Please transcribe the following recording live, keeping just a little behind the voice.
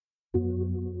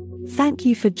Thank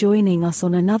you for joining us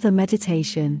on another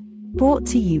meditation, brought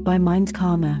to you by Mind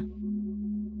Karma.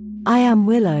 I am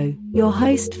Willow, your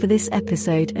host for this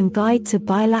episode and guide to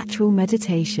bilateral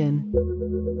meditation.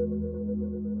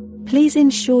 Please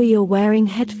ensure you're wearing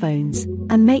headphones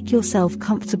and make yourself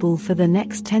comfortable for the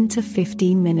next 10 to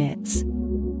 15 minutes.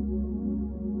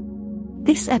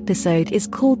 This episode is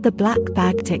called the Black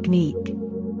Bag Technique.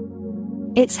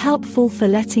 It's helpful for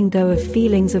letting go of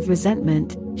feelings of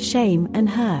resentment, shame, and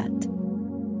hurt.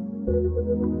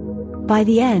 By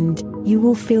the end, you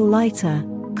will feel lighter,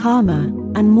 calmer,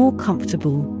 and more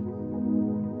comfortable.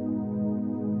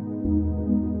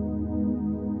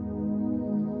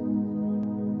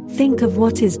 Think of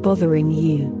what is bothering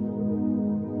you.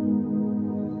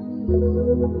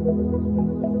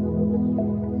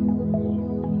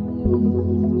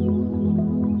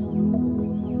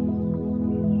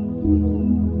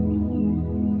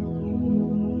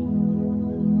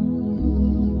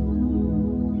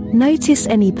 Notice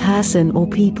any person or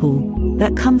people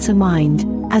that come to mind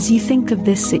as you think of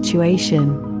this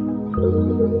situation.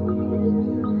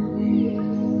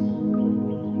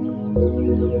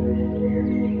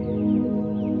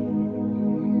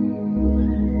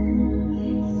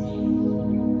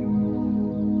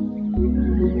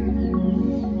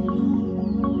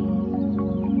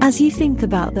 As you think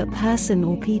about that person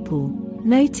or people,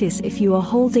 notice if you are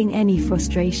holding any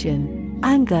frustration,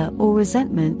 anger, or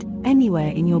resentment anywhere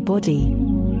in your body.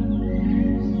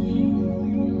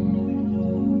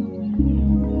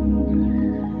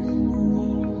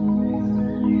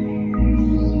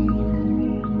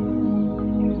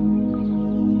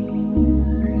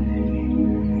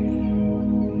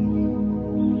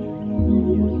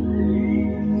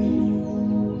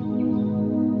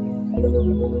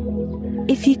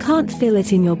 If you can't feel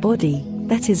it in your body,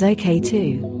 that is okay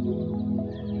too.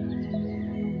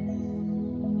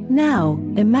 Now,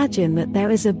 imagine that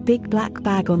there is a big black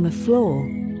bag on the floor,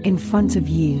 in front of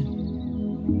you.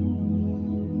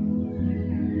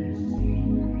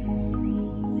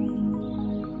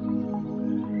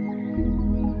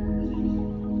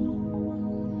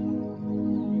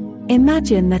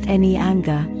 Imagine that any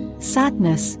anger,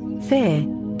 sadness, fear,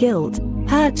 guilt,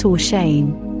 hurt or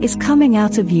shame is coming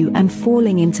out of you and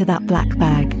falling into that black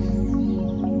bag.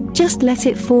 Just let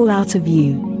it fall out of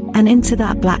you and into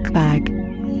that black bag.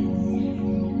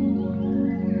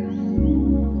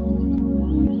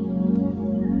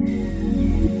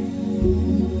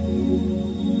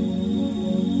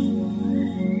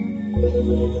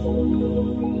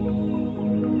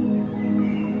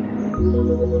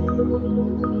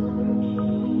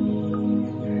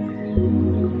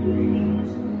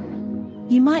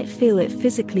 You might feel it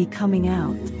physically coming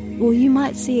out, or you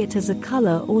might see it as a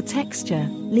color or texture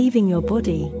leaving your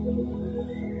body.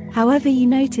 However you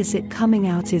notice it coming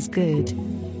out is good.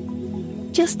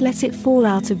 Just let it fall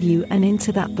out of you and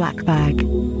into that black bag.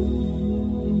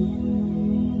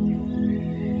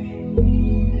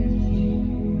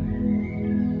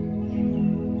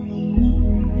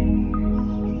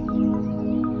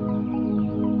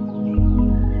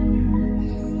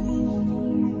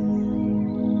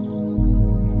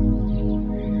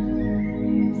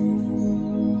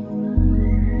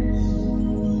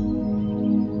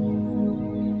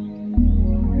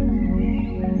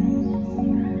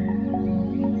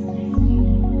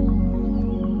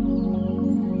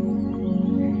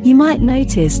 You might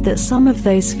notice that some of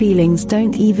those feelings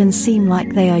don't even seem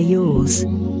like they are yours.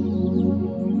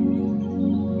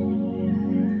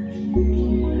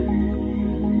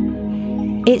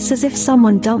 It's as if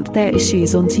someone dumped their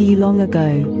issues onto you long ago,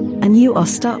 and you are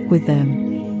stuck with them.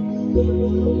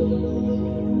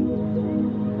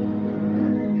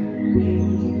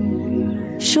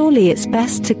 Surely it's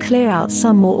best to clear out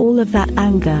some or all of that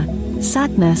anger,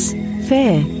 sadness,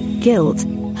 fear, guilt,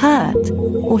 hurt,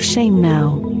 or shame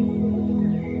now.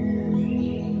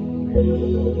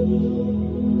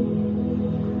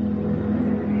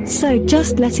 So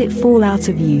just let it fall out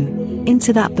of you,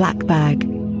 into that black bag.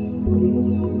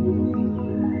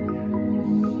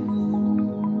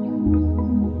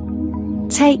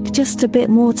 Take just a bit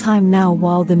more time now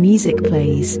while the music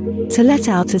plays, to let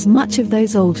out as much of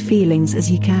those old feelings as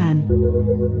you can.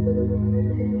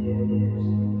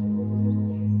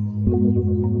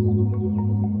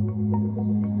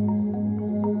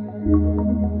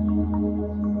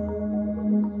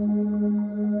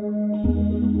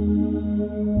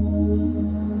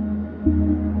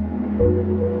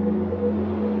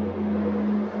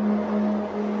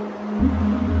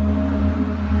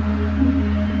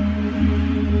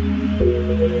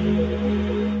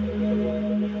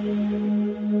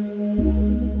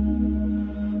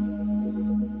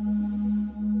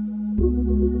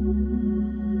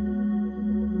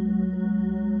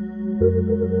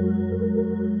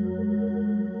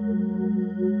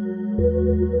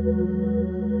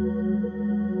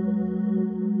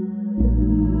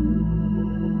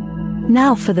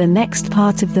 Now for the next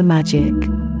part of the magic.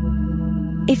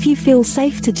 If you feel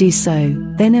safe to do so,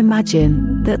 then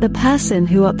imagine that the person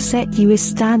who upset you is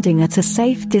standing at a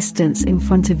safe distance in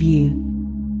front of you.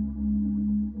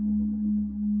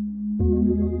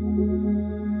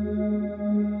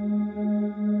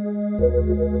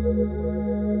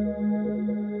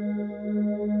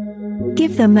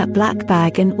 Give them that black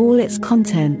bag and all its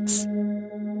contents.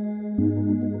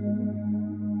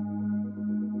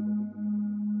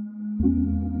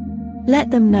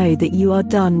 Let them know that you are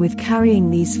done with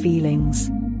carrying these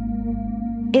feelings.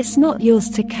 It's not yours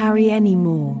to carry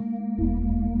anymore.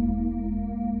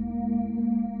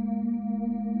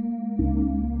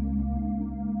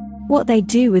 What they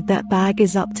do with that bag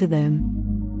is up to them.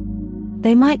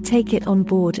 They might take it on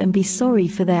board and be sorry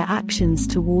for their actions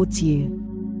towards you.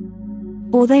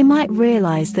 Or they might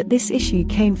realize that this issue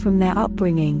came from their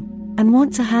upbringing and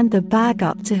want to hand the bag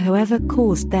up to whoever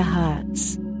caused their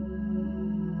hurts.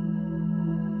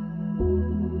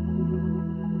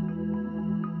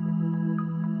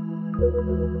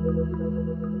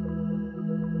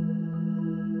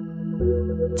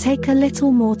 Take a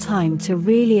little more time to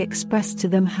really express to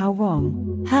them how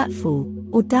wrong, hurtful,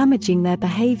 or damaging their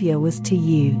behavior was to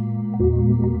you.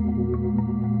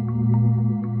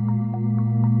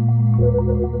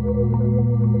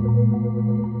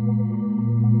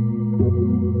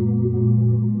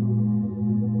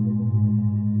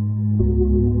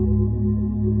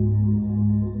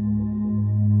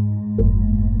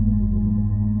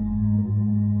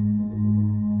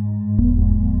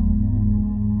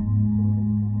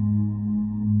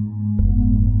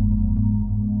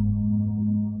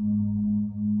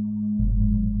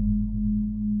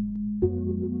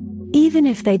 Even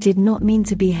if they did not mean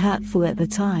to be hurtful at the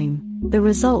time, the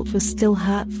result was still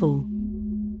hurtful.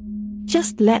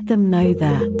 Just let them know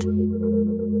that.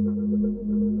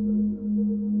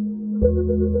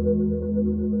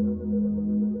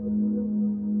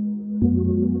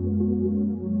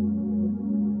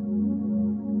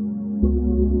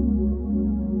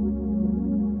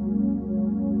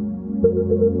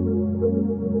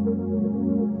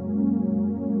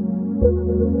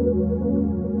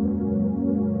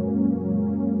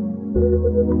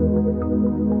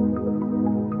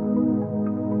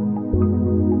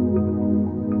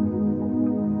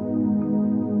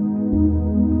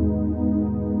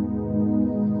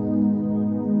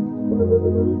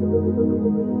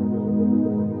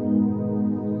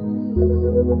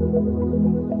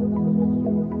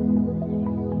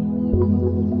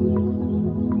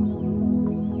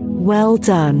 Well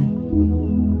done.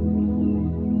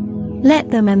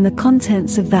 Let them and the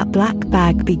contents of that black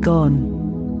bag be gone.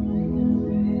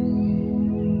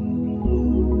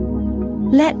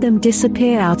 Let them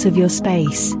disappear out of your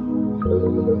space.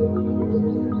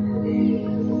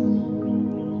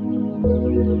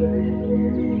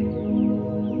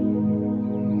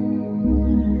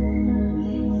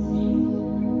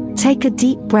 Take a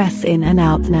deep breath in and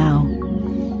out now.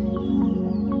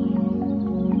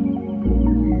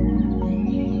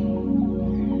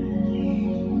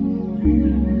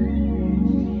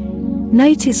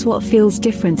 Notice what feels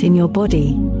different in your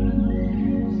body.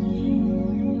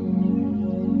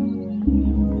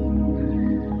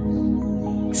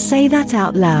 Say that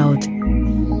out loud.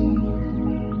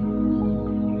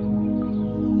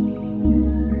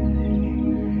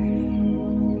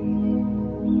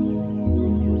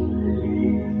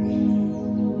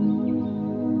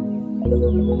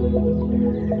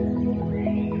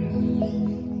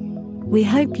 We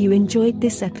hope you enjoyed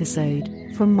this episode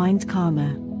from Mind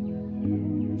Karma.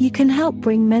 You can help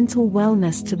bring mental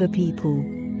wellness to the people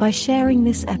by sharing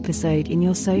this episode in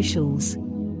your socials.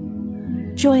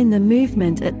 Join the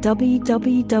movement at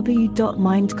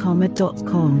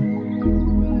www.mindkarma.com.